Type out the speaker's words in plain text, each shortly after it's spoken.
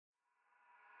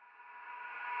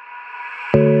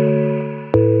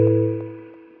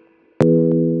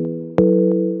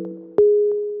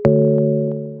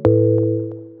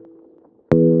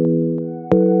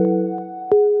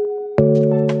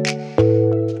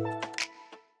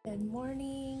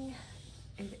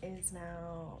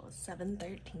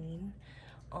13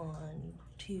 on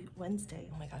Wednesday.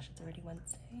 Oh my gosh, it's already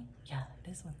Wednesday. Yeah, it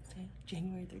is Wednesday,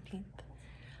 January 13th.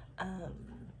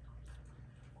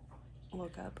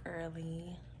 Woke up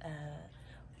early.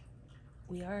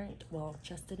 We aren't, well,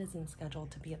 Justin isn't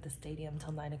scheduled to be at the stadium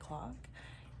till 9 o'clock,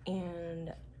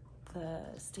 and the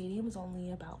stadium is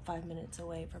only about 5 minutes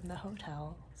away from the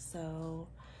hotel, so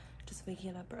just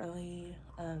waking up early,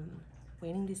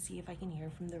 waiting to see if I can hear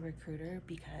from the recruiter,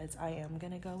 because I am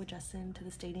gonna go with Justin to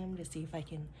the stadium to see if I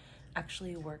can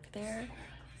actually work there,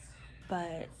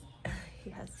 but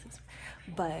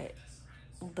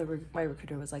my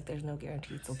recruiter was like, there's no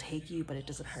guarantees they'll take you, but it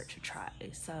doesn't hurt to try.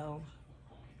 So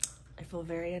I feel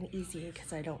very uneasy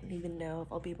because I don't even know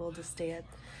if I'll be able to stay at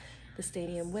the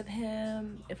stadium with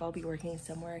him, if I'll be working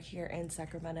somewhere here in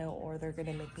Sacramento, or they're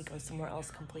gonna make me go somewhere else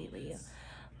completely.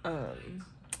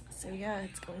 So yeah,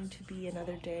 it's going to be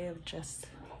another day of just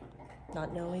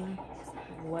not knowing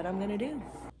what I'm gonna do.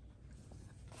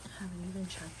 I haven't even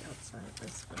checked outside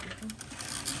this photo.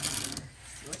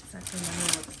 See what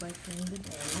Sacramento looks like during the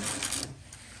day.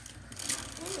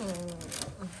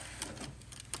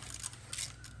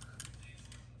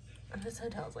 This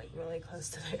hotel's like really close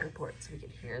to the airport, so we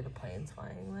could hear the planes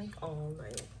flying like all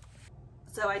night.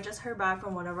 So I just heard back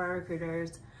from one of our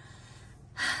recruiters.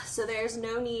 So there's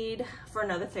no need for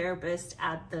another therapist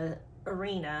at the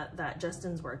arena that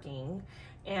Justin's working.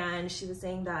 And she was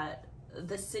saying that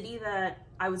the city that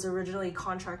I was originally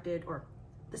contracted, or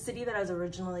the city that I was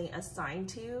originally assigned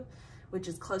to, which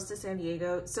is close to San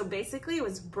Diego. So basically it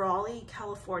was Brawley,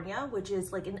 California, which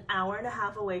is like an hour and a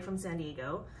half away from San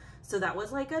Diego. So that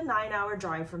was like a 9-hour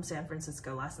drive from San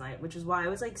Francisco last night, which is why I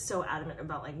was like so adamant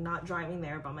about like not driving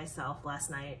there by myself last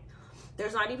night.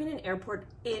 There's not even an airport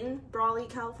in Brawley,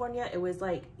 California. It was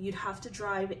like you'd have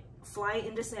to fly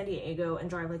into San Diego and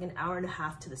drive like an hour and a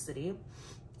half to the city.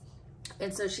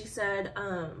 And so she said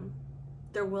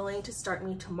they're willing to start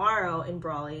me tomorrow in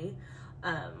Brawley.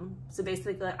 So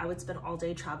basically I would spend all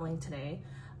day traveling today.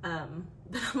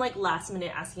 But I'm like last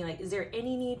minute asking like, is there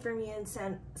any need for me in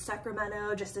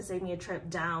Sacramento just to save me a trip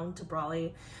down to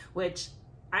Brawley? Which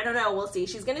I don't know, we'll see.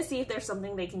 She's gonna see if there's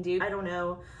something they can do. I don't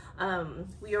know.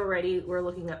 We're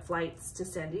looking at flights to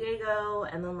San Diego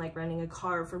and then like renting a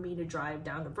car for me to drive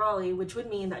down to Brawley, which would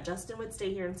mean that Justin would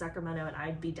stay here in Sacramento and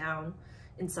I'd be down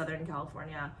in Southern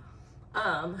California.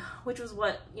 Which was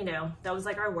what, you know, that was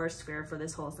like our worst fear for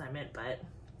this whole assignment, but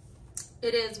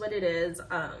it is what it is.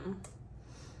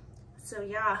 So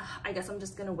yeah, I guess I'm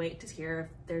just gonna wait to hear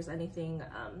if there's anything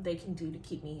they can do to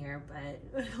keep me here, but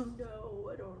I don't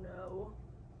know.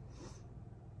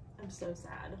 I'm so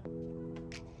sad.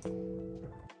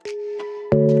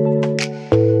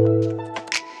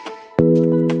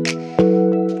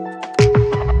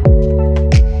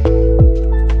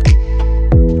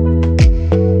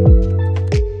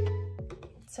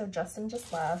 So Justin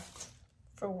just left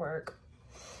for work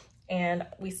and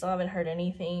we still haven't heard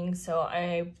anything. So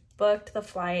I booked the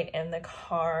flight and the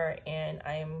car and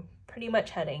I'm pretty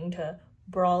much heading to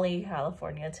Brawley,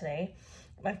 California today.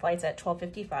 My flight's at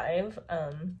 12:55.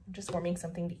 I'm just warming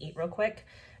something to eat real quick.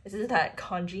 This is that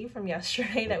congee from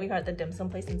yesterday that we got at the dim sum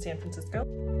place in San Francisco.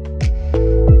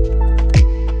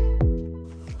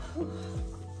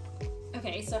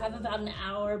 Okay, so I have about an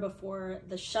hour before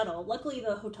the shuttle. Luckily,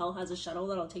 the hotel has a shuttle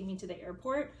that'll take me to the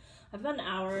airport. I have about an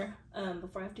hour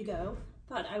before I have to go.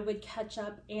 Thought I would catch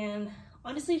up and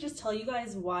honestly just tell you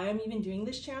guys why I'm even doing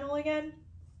this channel again.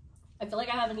 I feel like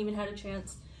I haven't even had a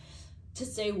chance to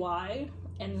say why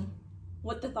and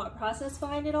what the thought process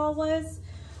behind it all was.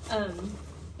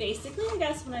 Basically, I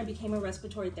guess when I became a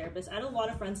respiratory therapist, I had a lot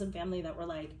of friends and family that were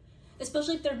like,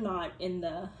 especially if they're not in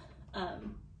the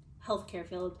healthcare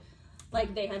field,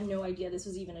 like they had no idea this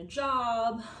was even a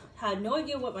job, had no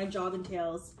idea what my job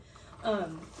entails.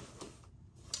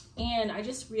 And I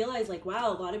just realized like,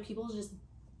 wow, a lot of people just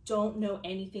don't know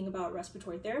anything about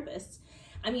respiratory therapists.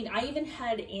 I mean, I even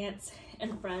had aunts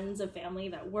and friends of family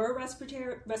that were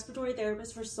respiratory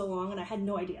therapists for so long and I had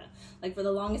no idea. Like for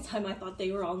the longest time, I thought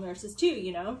they were all nurses too,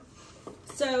 you know?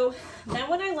 So then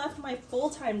when I left my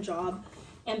full-time job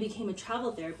and became a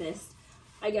travel therapist,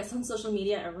 I guess on social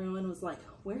media, everyone was like,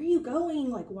 where are you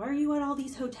going? Like, why are you at all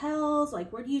these hotels?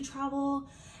 Like, where do you travel?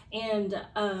 And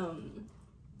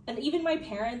even my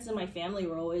parents and my family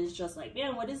were always just like,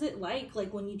 man, what is it like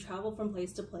when you travel from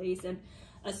place to place? And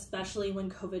especially when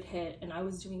COVID hit and I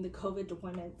was doing the COVID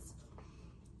deployments,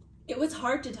 it was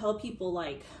hard to tell people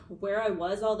like where I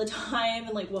was all the time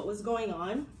and like what was going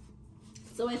on.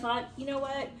 So I thought, you know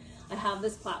what? I have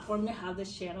this platform to have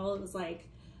this channel. It was like,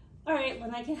 all right,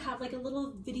 when I can have like a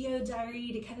little video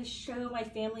diary to kind of show my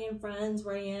family and friends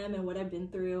where I am and what I've been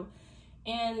through.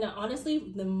 And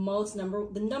honestly, the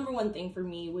number one thing for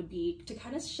me would be to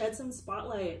kind of shed some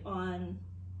spotlight on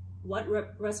what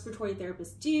respiratory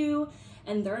therapists do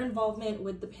and their involvement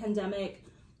with the pandemic.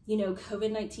 You know,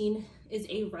 COVID-19 is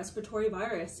a respiratory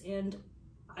virus, and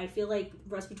I feel like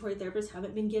respiratory therapists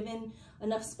haven't been given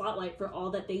enough spotlight for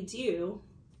all that they do,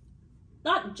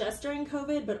 not just during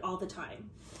COVID, but all the time.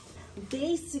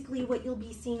 Basically what you'll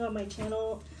be seeing on my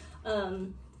channel,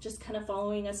 just kind of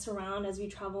following us around as we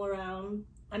travel around.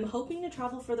 I'm hoping to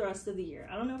travel for the rest of the year.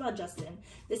 I don't know about Justin.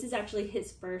 This is actually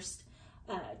his first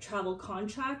travel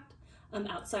contract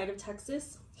outside of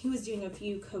Texas. He was doing a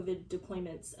few COVID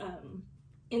deployments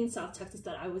in South Texas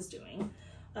that I was doing.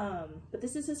 But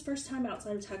this is his first time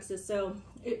outside of Texas, so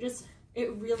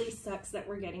it really sucks that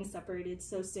we're getting separated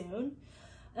so soon.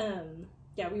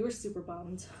 Yeah, we were super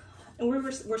bummed, and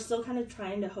we're still kind of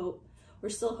trying to hope. We're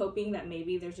still hoping that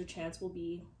maybe there's a chance we'll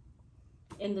be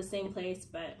in the same place,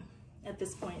 but at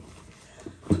this point,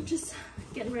 I'm just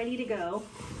getting ready to go.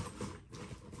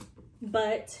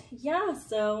 But yeah,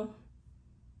 so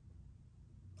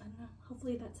I don't know.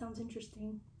 Hopefully that sounds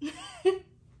interesting.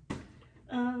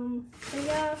 But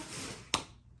yeah,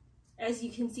 as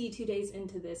you can see 2 days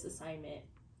into this assignment,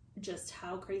 just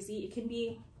how crazy it can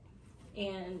be,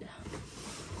 and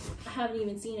I haven't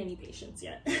even seen any patients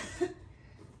yet.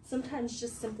 Sometimes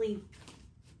just simply,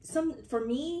 for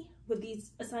me with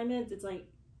these assignments, it's like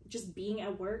just being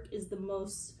at work is the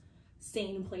most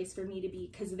sane place for me to be,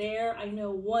 because there I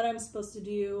know what I'm supposed to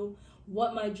do,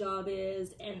 what my job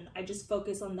is, and I just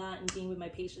focus on that and being with my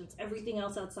patients. Everything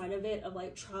else outside of it, of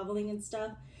like traveling and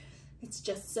stuff, it's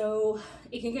just so,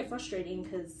 it can get frustrating,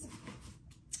 because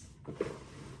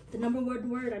the number one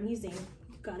word I'm using,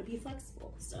 you've got to be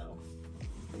flexible. So,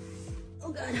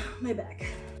 oh god, my back.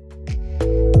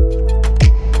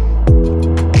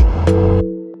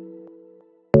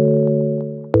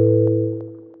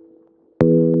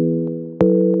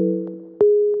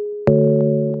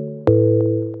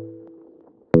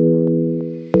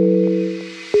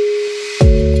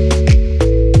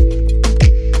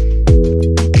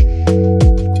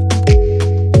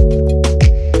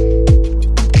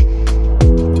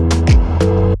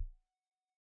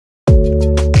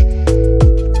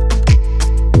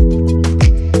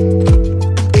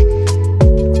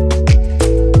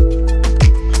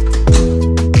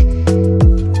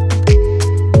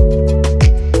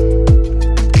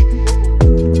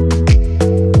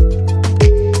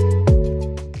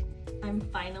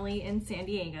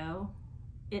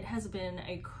 It has been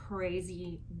a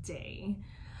crazy day.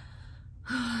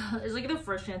 It's like the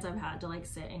first chance I've had to like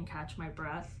sit and catch my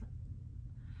breath.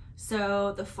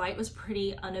 So the flight was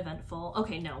pretty uneventful.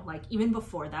 Okay, no, like even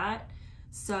before that.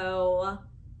 So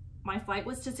my flight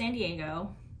was to San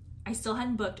Diego. I still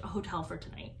hadn't booked a hotel for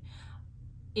tonight.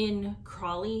 In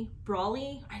Brawley,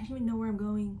 I don't even know where I'm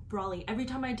going. Brawley. Every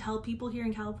time I tell people here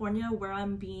in California where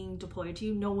I'm being deployed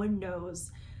to, no one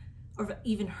knows or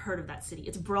even heard of that city.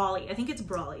 It's Brawley. I think it's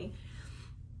Brawley.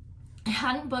 I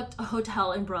hadn't booked a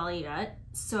hotel in Brawley yet,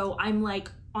 so I'm like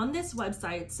on this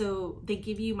website. So they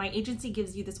give you, my agency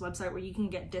gives you this website where you can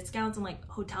get discounts on like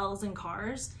hotels and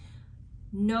cars.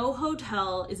 No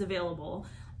hotel is available.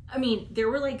 I mean, there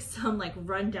were like some like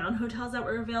rundown hotels that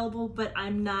were available, but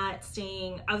I'm not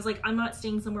staying, I was like, I'm not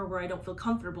staying somewhere where I don't feel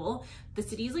comfortable. The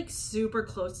city is like super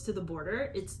close to the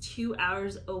border. It's 2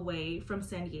 hours away from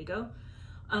San Diego.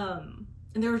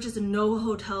 And there were just no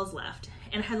hotels left.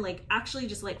 And I had like actually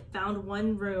just like found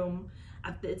one room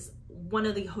at this one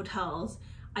of the hotels.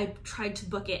 I tried to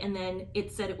book it and then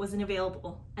it said it wasn't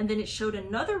available. And then it showed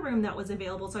another room that was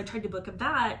available. So I tried to book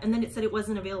that and then it said it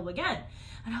wasn't available again.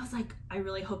 And I was like, I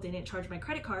really hope they didn't charge my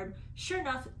credit card. Sure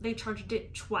enough, they charged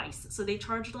it twice. So they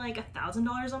charged like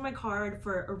 $1,000 on my card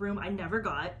for a room I never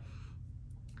got.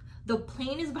 The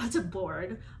plane is about to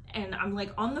board and I'm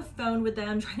like on the phone with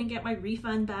them trying to get my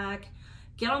refund back.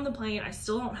 Get on the plane, I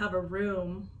still don't have a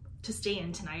room to stay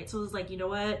in tonight. So I was like, you know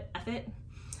what, F it.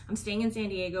 I'm staying in San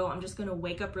Diego. I'm just gonna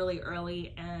wake up really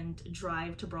early and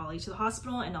drive to Brawley to the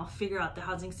hospital and I'll figure out the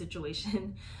housing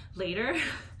situation later.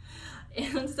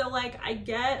 And so like I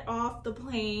get off the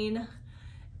plane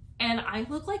and I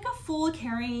look like a fool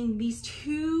carrying these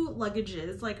 2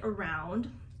 luggages like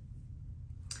around.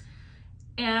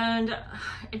 And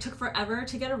it took forever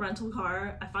to get a rental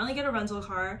car. I finally get a rental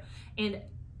car, and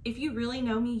if you really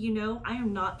know me, you know I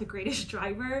am not the greatest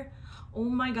driver. Oh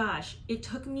my gosh, it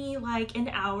took me like an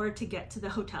hour to get to the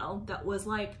hotel that was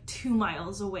like 2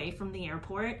 miles away from the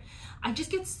airport. I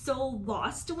just get so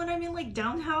lost when I'm in like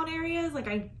downtown areas. Like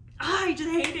I just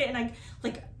hate it. And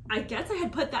I guess I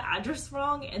had put the address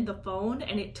wrong in the phone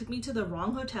and it took me to the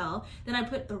wrong hotel. Then I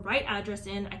put the right address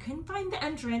in. I couldn't find the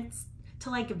entrance to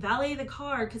like valet the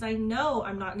car because I know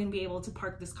I'm not gonna be able to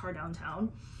park this car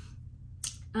downtown.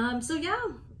 So yeah,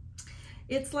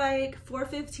 it's like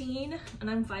 4:15 and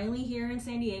I'm finally here in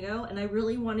San Diego, and I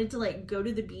really wanted to like go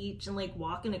to the beach and like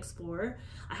walk and explore.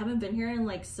 I haven't been here in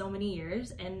like so many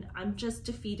years and I'm just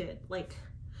defeated. Like,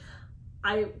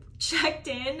 I checked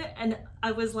in and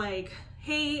I was like,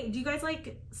 hey, do you guys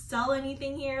like sell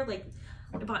anything here? Like,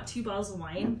 I bought 2 bottles of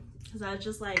wine because I was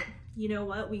just like, you know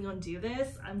what, we gonna do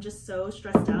this. I'm just so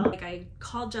stressed out. Like, I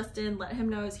called Justin, let him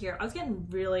know I was here. I was getting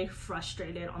really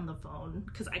frustrated on the phone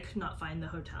because I could not find the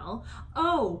hotel.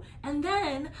 Oh, and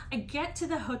then I get to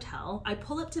the hotel, I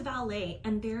pull up to valet,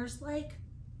 and there's like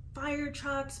fire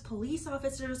trucks, police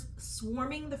officers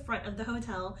swarming the front of the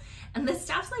hotel, and the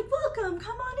staff's like, welcome,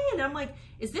 come on in. I'm like,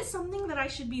 is this something that I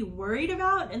should be worried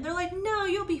about? And they're like, no,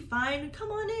 you'll be fine, come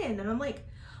on in. And I'm like,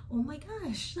 oh my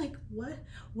gosh, like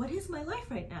what is my life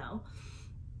right now?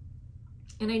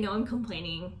 And I know I'm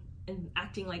complaining and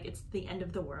acting like it's the end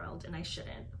of the world, and I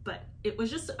shouldn't, but it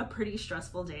was just a pretty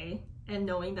stressful day. And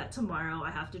knowing that tomorrow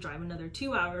I have to drive another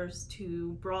 2 hours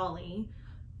to Brawley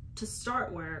to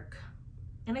start work,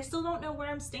 and I still don't know where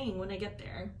I'm staying when I get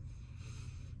there.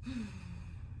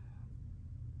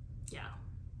 Yeah.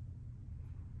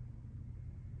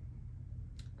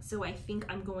 So I think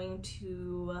I'm going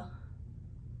to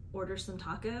order some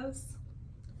tacos,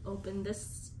 open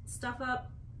this stuff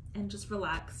up, and just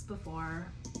relax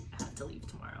before I have to leave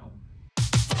tomorrow.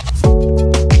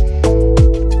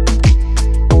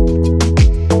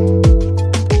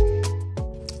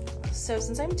 So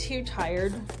since I'm too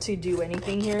tired to do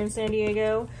anything here in San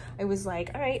Diego, I was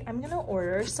like, all right, I'm gonna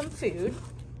order some food.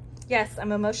 Yes,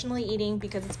 I'm emotionally eating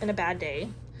because it's been a bad day.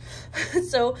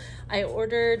 So I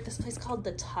ordered this place called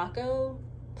the Taco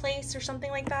Place or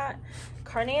something like that.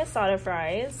 Carne asada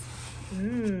fries.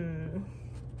 Oh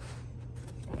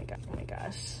my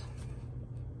gosh.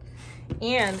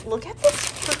 And look at this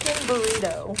freaking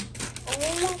burrito.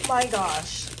 Oh my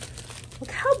gosh.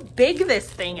 Look how big this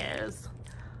thing is.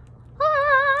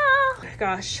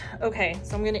 Gosh. Okay,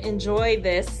 so I'm gonna enjoy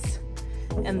this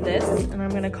and I'm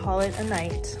gonna call it a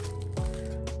night.